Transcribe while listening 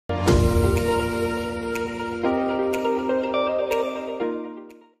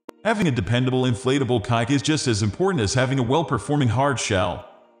Having a dependable inflatable kayak is just as important as having a well-performing hard shell.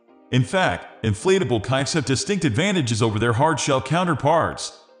 In fact, inflatable kayaks have distinct advantages over their hard shell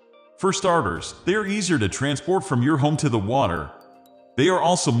counterparts. For starters, they are easier to transport from your home to the water. They are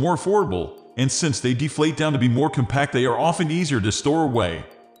also more affordable, and since they deflate down to be more compact, they are often easier to store away.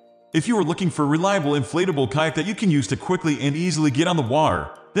 If you are looking for a reliable inflatable kayak that you can use to quickly and easily get on the water,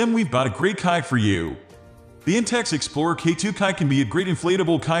 then we've got a great kayak for you. The Intex Explorer K2 kayak can be a great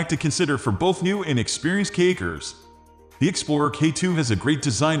inflatable kayak to consider for both new and experienced kayakers. The Explorer K2 has a great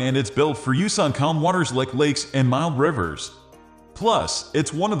design and it's built for use on calm waters like lakes and mild rivers. Plus,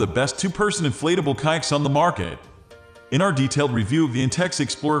 it's one of the best two-person inflatable kayaks on the market. In our detailed review of the Intex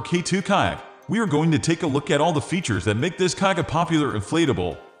Explorer K2 kayak, we are going to take a look at all the features that make this kayak a popular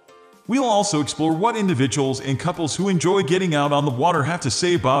inflatable. We'll also explore what individuals and couples who enjoy getting out on the water have to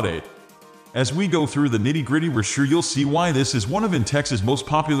say about it. As we go through the nitty-gritty, we're sure you'll see why this is one of Intex's most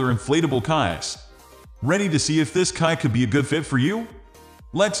popular inflatable kayaks. Ready to see if this kayak could be a good fit for you?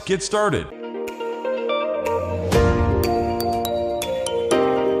 Let's get started!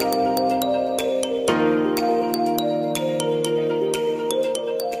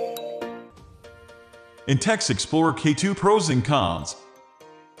 Intex Explorer K2 Pros and Cons.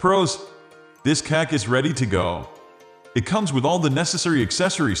 Pros: this kayak is ready to go. It comes with all the necessary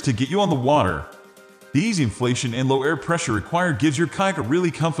accessories to get you on the water. The easy inflation and low air pressure required gives your kayak a really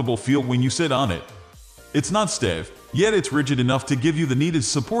comfortable feel when you sit on it. It's not stiff, yet it's rigid enough to give you the needed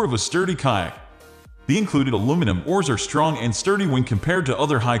support of a sturdy kayak. The included aluminum oars are strong and sturdy when compared to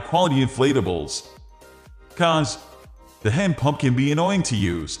other high-quality inflatables. Cons: the hand pump can be annoying to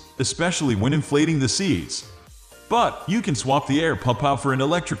use, especially when inflating the seats. But you can swap the air pump out for an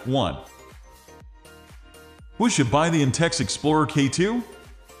electric one. Who should buy the Intex Explorer K2?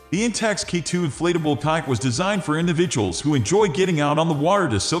 The Intex K2 inflatable kayak was designed for individuals who enjoy getting out on the water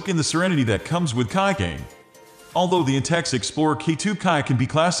to soak in the serenity that comes with kayaking. Although the Intex Explorer K2 kayak can be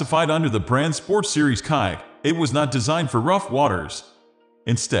classified under the brand Sports Series kayak, it was not designed for rough waters.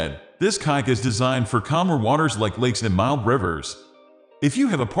 Instead, this kayak is designed for calmer waters like lakes and mild rivers. If you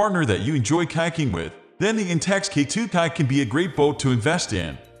have a partner that you enjoy kayaking with, then the Intex K2 kayak can be a great boat to invest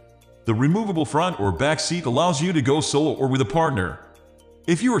in. The removable front or back seat allows you to go solo or with a partner.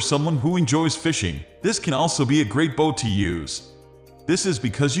 If you are someone who enjoys fishing, this can also be a great boat to use. This is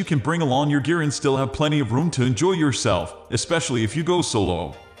because you can bring along your gear and still have plenty of room to enjoy yourself, especially if you go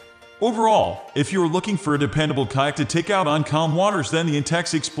solo. Overall, if you are looking for a dependable kayak to take out on calm waters, then the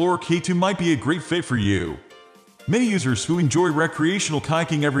Intex Explorer K2 might be a great fit for you. Many users who enjoy recreational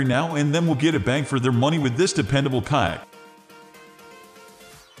kayaking every now and then will get a bang for their money with this dependable kayak.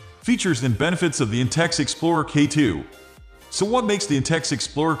 Features and benefits of the Intex Explorer K2. So what makes the Intex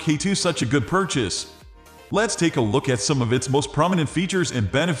Explorer K2 such a good purchase? Let's take a look at some of its most prominent features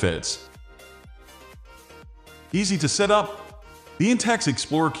and benefits. Easy to set up. The Intex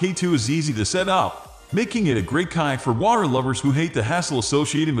Explorer K2 is easy to set up, making it a great kayak for water lovers who hate the hassle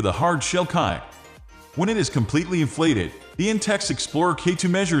associated with a hard shell kayak. When it is completely inflated, the Intex Explorer K2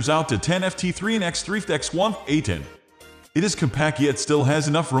 measures out to 10 ft3 and x3 x1 18. It is compact yet still has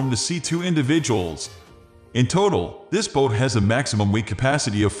enough room to seat two individuals. In total, this boat has a maximum weight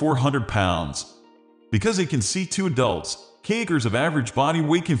capacity of 400 pounds. Because it can seat two adults, kayakers of average body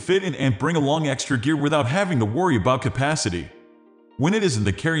weight can fit in and bring along extra gear without having to worry about capacity. When it is in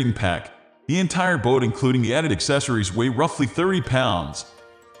the carrying pack, the entire boat including the added accessories weigh roughly 30 pounds.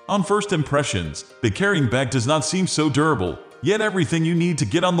 On first impressions, the carrying bag does not seem so durable, yet everything you need to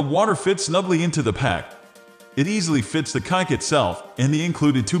get on the water fits snugly into the pack. It easily fits the kayak itself and the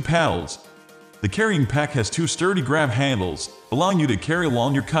included two paddles. The carrying pack has two sturdy grab handles, allowing you to carry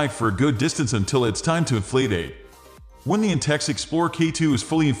along your kayak for a good distance until it's time to inflate it. When the Intex Explorer K2 is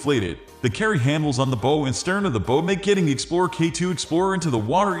fully inflated, the carry handles on the bow and stern of the boat make getting the Explorer K2 Explorer into the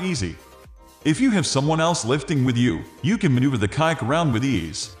water easy. If you have someone else lifting with you, you can maneuver the kayak around with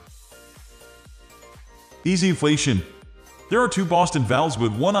ease. Easy inflation. There are two Boston valves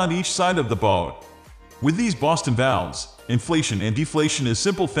with one on each side of the boat. With these Boston valves, inflation and deflation is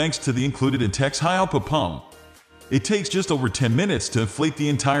simple thanks to the included Intex high-output pump. It takes just over 10 minutes to inflate the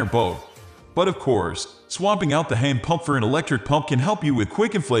entire boat. But of course, swapping out the hand pump for an electric pump can help you with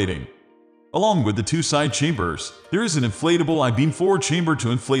quick inflating. Along with the two side chambers, there is an inflatable I-beam forward chamber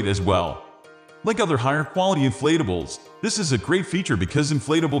to inflate as well. Like other higher quality inflatables, this is a great feature because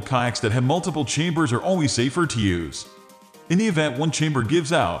inflatable kayaks that have multiple chambers are always safer to use. In the event one chamber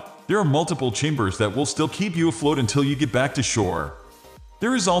gives out, there are multiple chambers that will still keep you afloat until you get back to shore.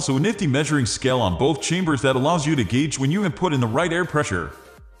 There is also a nifty measuring scale on both chambers that allows you to gauge when you have put in the right air pressure.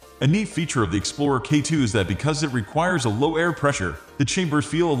 A neat feature of the Explorer K2 is that because it requires a low air pressure, the chambers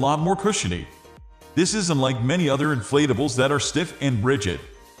feel a lot more cushiony. This is unlike many other inflatables that are stiff and rigid.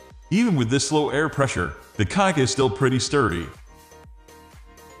 Even with this low air pressure, the kayak is still pretty sturdy.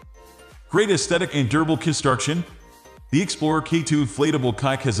 Great aesthetic and durable construction. The Explorer K2 inflatable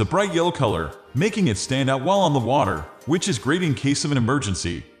kayak has a bright yellow color, making it stand out while on the water, which is great in case of an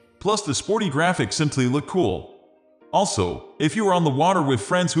emergency. Plus, the sporty graphics simply look cool. Also, if you are on the water with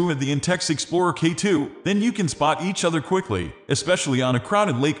friends who have the Intex Explorer K2, then you can spot each other quickly, especially on a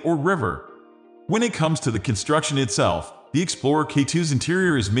crowded lake or river. When it comes to the construction itself, the Explorer K2's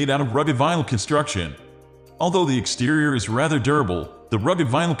interior is made out of rugged vinyl construction. Although the exterior is rather durable, the rugged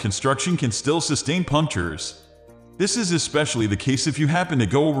vinyl construction can still sustain punctures. This is especially the case if you happen to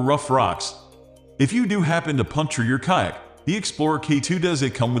go over rough rocks. If you do happen to puncture your kayak, the Explorer K2 does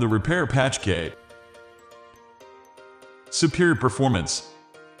come with a repair patch kit. Superior performance.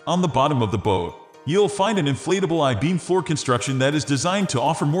 On the bottom of the boat, you'll find an inflatable I-beam floor construction that is designed to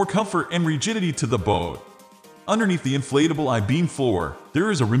offer more comfort and rigidity to the boat. Underneath the inflatable I-beam floor, there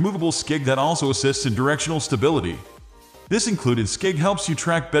is a removable skeg that also assists in directional stability. This included skeg helps you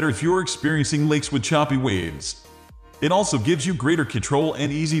track better if you're experiencing lakes with choppy waves. It also gives you greater control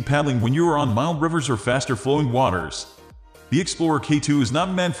and easy paddling when you are on mild rivers or faster flowing waters. The Explorer K2 is not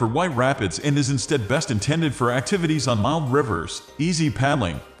meant for white rapids and is instead best intended for activities on mild rivers, easy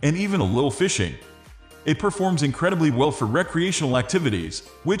paddling, and even a little fishing. It performs incredibly well for recreational activities,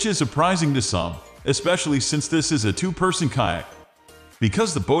 which is surprising to some, especially since this is a two-person kayak.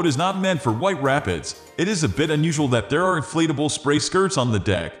 Because the boat is not meant for white rapids, it is a bit unusual that there are inflatable spray skirts on the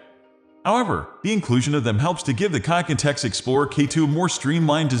deck. However, the inclusion of them helps to give the Kayak Intex Explorer K2 a more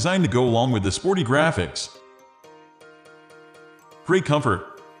streamlined design to go along with the sporty graphics. Great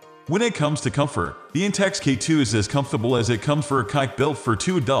comfort. When it comes to comfort, the Intex K2 is as comfortable as it comes for a kayak built for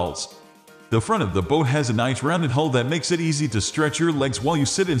two adults. The front of the boat has a nice rounded hull that makes it easy to stretch your legs while you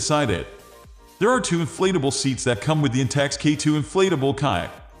sit inside it. There are two inflatable seats that come with the Intex K2 inflatable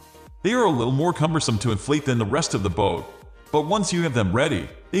kayak. They are a little more cumbersome to inflate than the rest of the boat, but once you have them ready,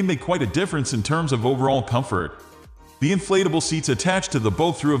 they make quite a difference in terms of overall comfort. The inflatable seats attach to the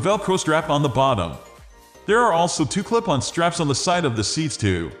boat through a Velcro strap on the bottom. There are also two clip-on straps on the side of the seats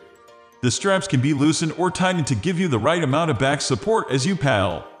too. The straps can be loosened or tightened to give you the right amount of back support as you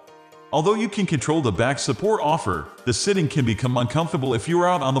paddle. Although you can control the back support offered, the sitting can become uncomfortable if you are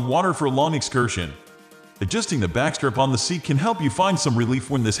out on the water for a long excursion. Adjusting the back strap on the seat can help you find some relief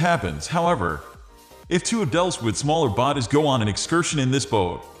when this happens. However, if two adults with smaller bodies go on an excursion in this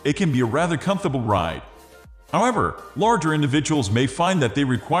boat, it can be a rather comfortable ride. However, larger individuals may find that they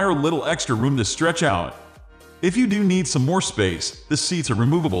require a little extra room to stretch out. If you do need some more space, the seats are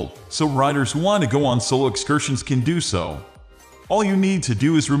removable, so riders who want to go on solo excursions can do so. All you need to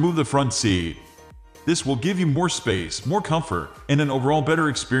do is remove the front seat. This will give you more space, more comfort, and an overall better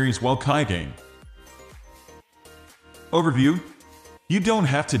experience while kayaking. Overview. You don't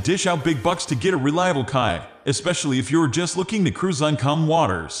have to dish out big bucks to get a reliable kayak, especially if you're just looking to cruise on calm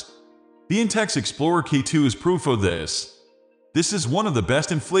waters. The Intex Explorer K2 is proof of this. This is one of the best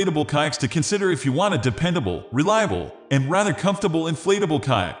inflatable kayaks to consider if you want a dependable, reliable, and rather comfortable inflatable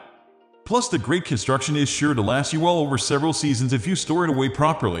kayak. Plus, the great construction is sure to last you well over several seasons if you store it away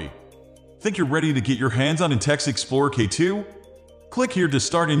properly. Think you're ready to get your hands on Intex Explorer K2? Click here to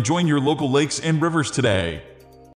start enjoying your local lakes and rivers today.